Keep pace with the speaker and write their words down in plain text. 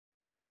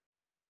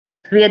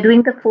We are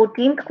doing the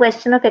 14th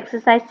question of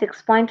exercise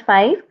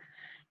 6.5.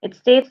 It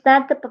states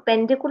that the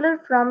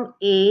perpendicular from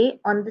A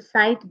on the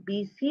side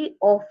BC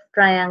of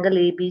triangle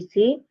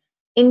ABC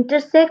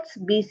intersects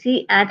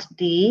BC at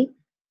D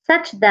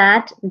such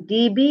that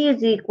DB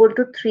is equal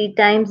to 3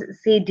 times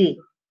CD.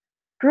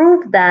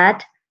 Prove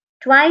that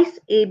twice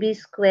AB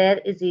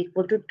square is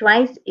equal to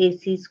twice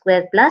AC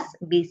square plus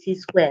BC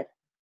square.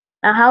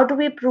 Now, how do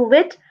we prove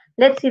it?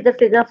 Let's see the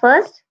figure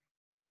first.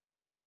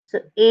 So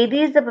AD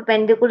is the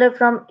perpendicular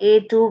from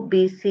A to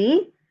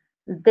BC.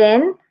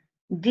 Then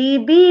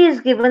DB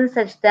is given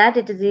such that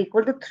it is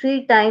equal to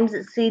 3 times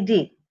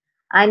CD.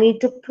 I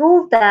need to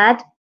prove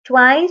that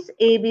twice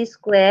AB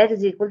square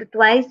is equal to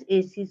twice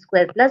AC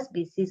square plus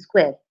BC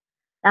square.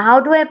 Now, how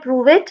do I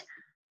prove it?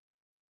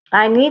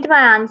 I need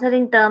my answer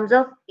in terms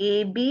of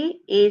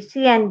AB,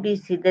 AC, and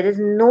BC. There is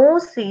no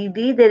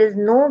CD, there is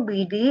no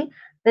BD,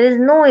 there is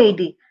no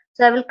AD.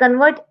 So I will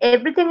convert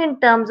everything in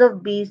terms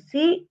of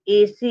BC,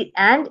 AC,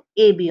 and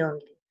AB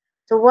only.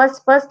 So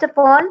first of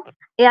all,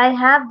 I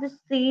have this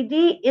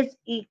CD is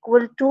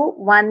equal to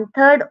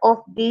 1/3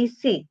 of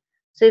BC.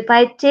 So if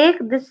I take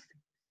this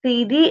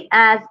CD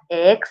as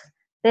X,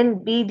 then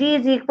BD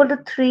is equal to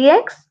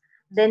 3X,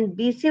 then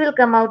BC will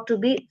come out to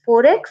be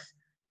 4X.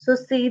 So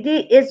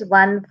CD is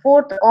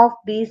 1/4 of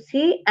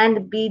BC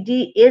and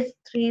BD is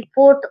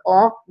 3/4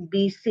 of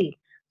BC.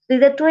 So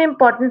these are two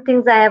important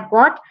things I have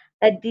got,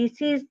 that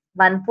DC is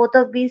 1/4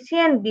 of BC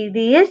and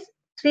BD is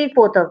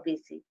 3/4 of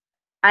BC.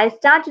 I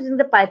start using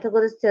the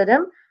Pythagoras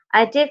theorem.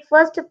 I take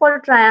first of all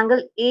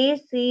triangle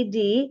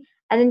ACD,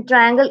 and in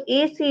triangle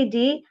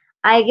ACD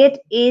I get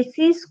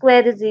AC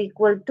square is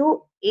equal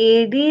to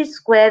AD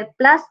square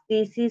plus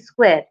BC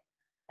square.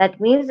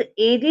 That means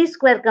AD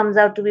square comes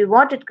out to be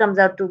what? It comes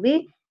out to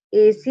be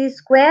AC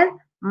square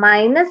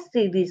minus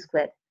CD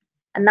square.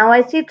 And now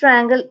I see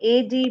triangle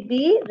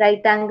ADB,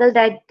 right angled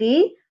at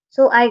D.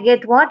 So I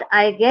get what?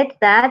 I get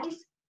that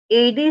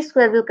AD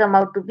square will come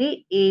out to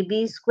be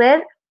AB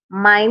square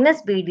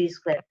minus BD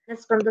square.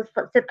 This from the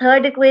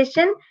third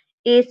equation,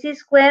 AC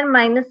square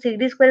minus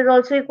CD square is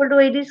also equal to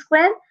AD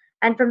square.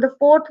 And from the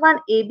fourth one,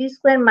 AB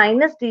square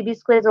minus DB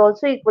square is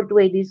also equal to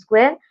AD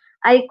square.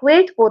 I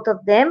equate both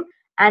of them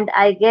and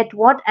I get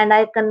what? And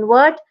I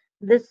convert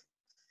this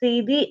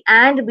CD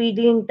and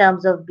BD in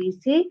terms of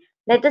BC.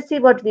 Let us see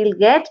what we'll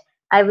get.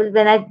 I will,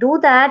 when I do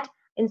that,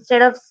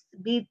 instead of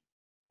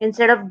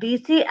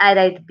DC, I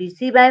write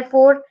BC by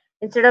 4.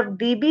 Instead of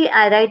DB,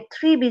 I write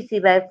 3BC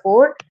by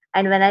 4.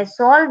 And when I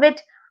solve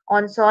it,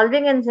 on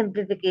solving and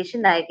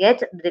simplification, I get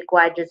the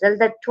required result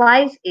that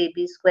twice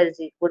AB square is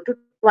equal to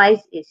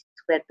twice AC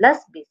square plus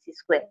BC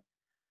square.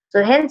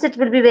 So hence it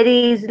will be very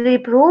easily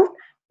proved.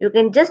 You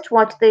can just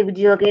watch the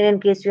video again in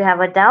case you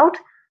have a doubt.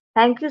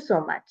 Thank you so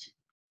much.